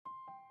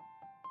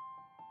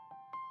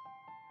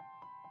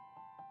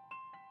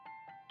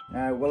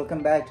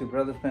Welcome back to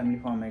Brothers Family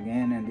Farm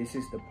again, and this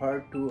is the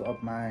part 2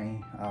 of my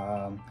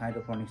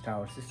hydroponics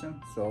tower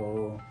system.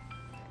 So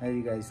as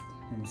you guys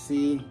can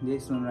see,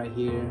 this one right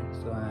here,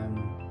 so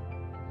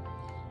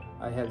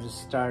I have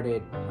just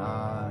started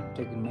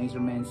taking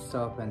measurements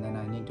stuff, and then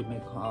I need to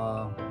make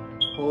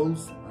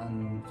holes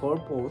on 4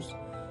 posts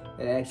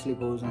that actually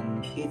goes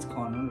on each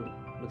corner.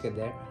 Look at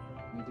that.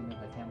 I need to make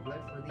a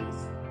template for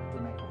these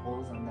to make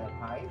holes on the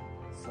pipe.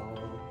 So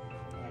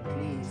at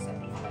least I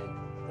need like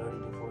 30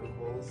 to 40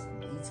 holes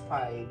in each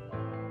pipe.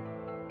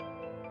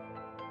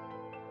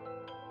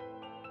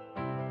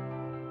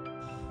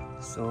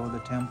 So the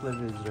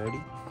template is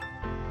ready.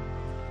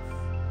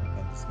 Look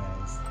at this,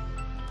 guys.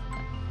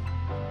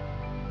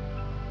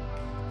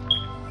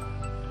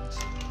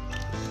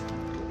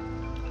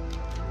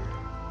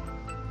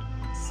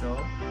 So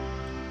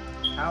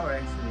tower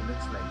actually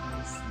looks like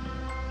this.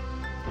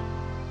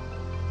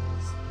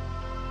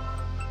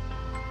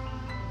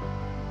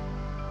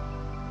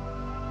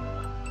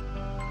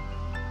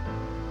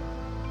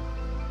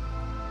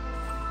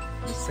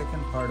 The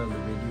second part of the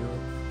video,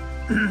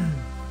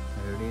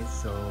 there it is.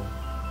 So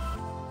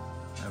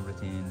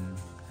everything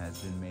has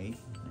been made,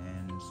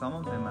 and some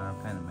of them are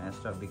kind of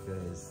messed up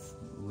because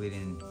we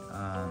didn't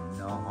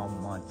know how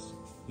much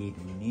heat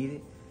we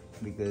needed,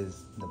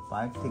 because the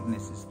pipe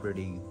thickness is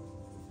pretty,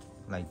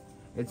 like,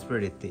 it's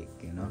pretty thick,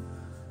 you know,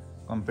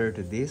 compared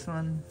to this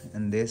one,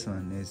 and this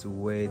one is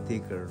way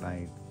thicker,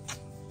 like,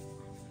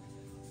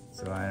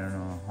 so I don't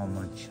know how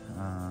much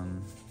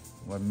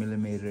what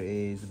millimeter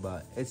is,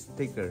 but it's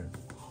thicker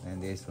than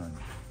this one.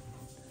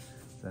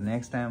 So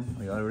next time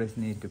we always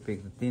need to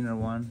pick the thinner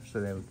one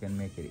so that we can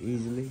make it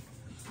easily.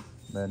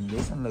 But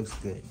this one looks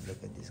good.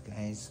 Look at this,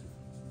 guys.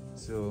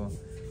 So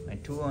my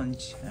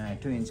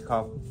 2-inch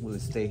cup will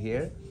stay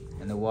here,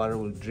 and the water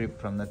will drip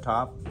from the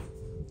top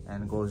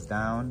and goes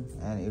down,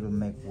 and it will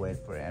make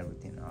wet for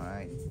everything. All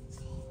right,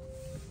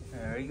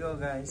 there you go,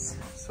 guys.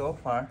 So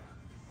far,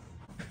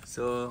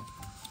 so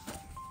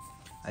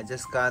I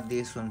just got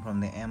this one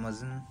from the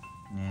Amazon,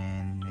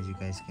 and as you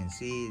guys can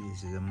see,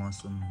 this is a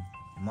mushroom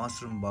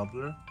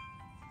bubbler.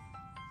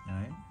 All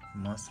right,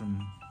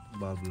 mushroom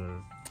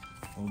bubbler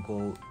will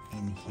go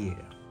in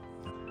here.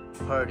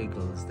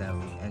 Particles that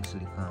will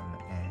actually come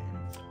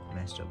and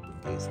mess up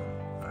with this one.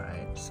 All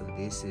right, so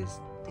this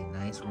is the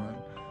nice one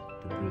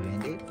to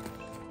prevent it.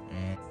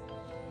 And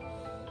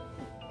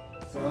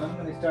so I'm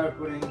going to start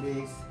putting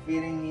this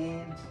fitting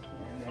in,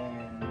 and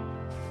then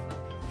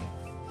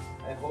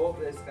I hope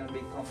it's going to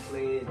be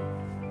complete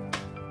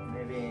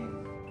maybe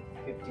in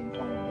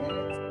 15-20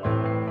 minutes.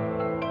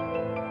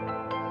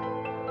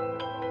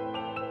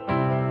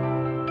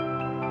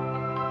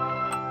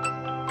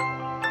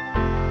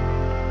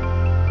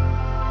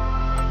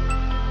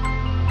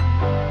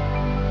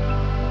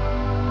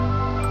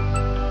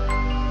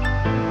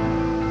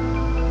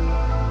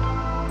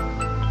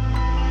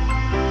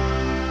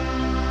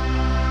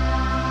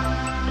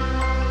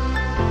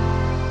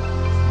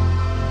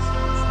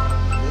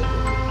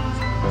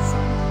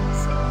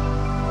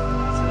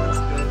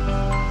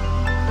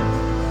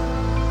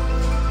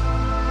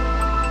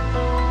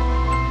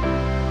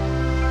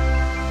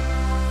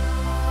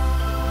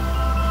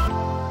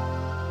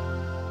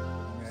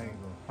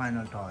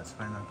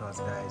 Final toss,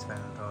 guys,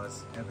 final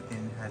toss.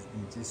 Everything has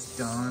been just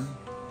done.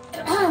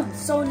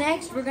 So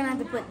next we're gonna have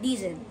to put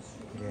these in.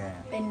 Yeah.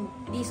 In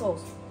these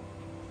holes.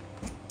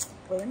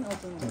 Well, let me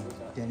open those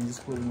up. Can you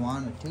just put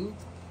 1 or 2?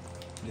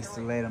 Just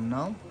to let them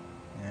know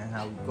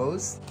how it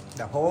goes.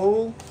 The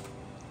hole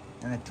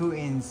and the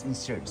 2-inch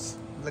inserts.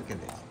 Look at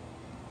this.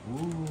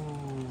 Ooh,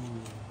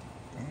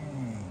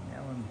 dang,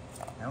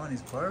 that one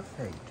is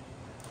perfect.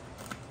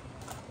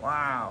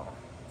 Wow,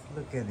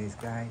 look at this,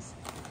 guys.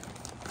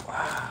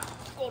 Wow.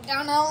 Go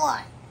down that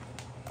line.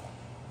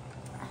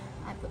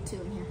 I put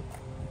 2 in here.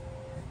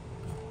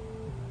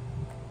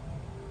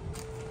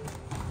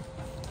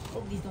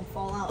 Hope these don't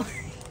fall out.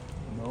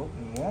 Nope,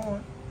 it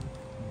won't.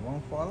 It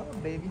won't fall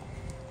out, baby.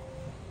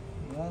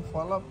 It won't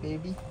fall out,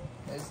 baby.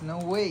 There's no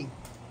way.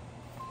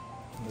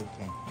 Look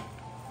at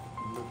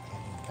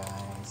it,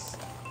 guys.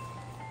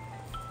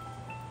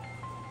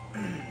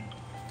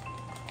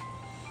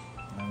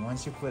 And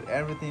once you put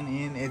everything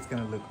in, it's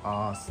gonna look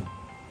awesome.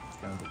 It's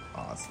gonna look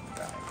awesome,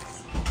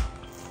 guys.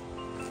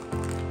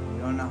 You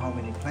don't know how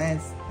many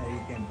plants that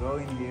you can grow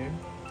in here.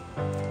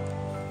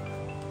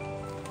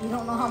 You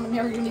don't know how many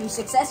are going to be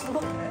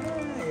successful.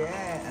 Yeah.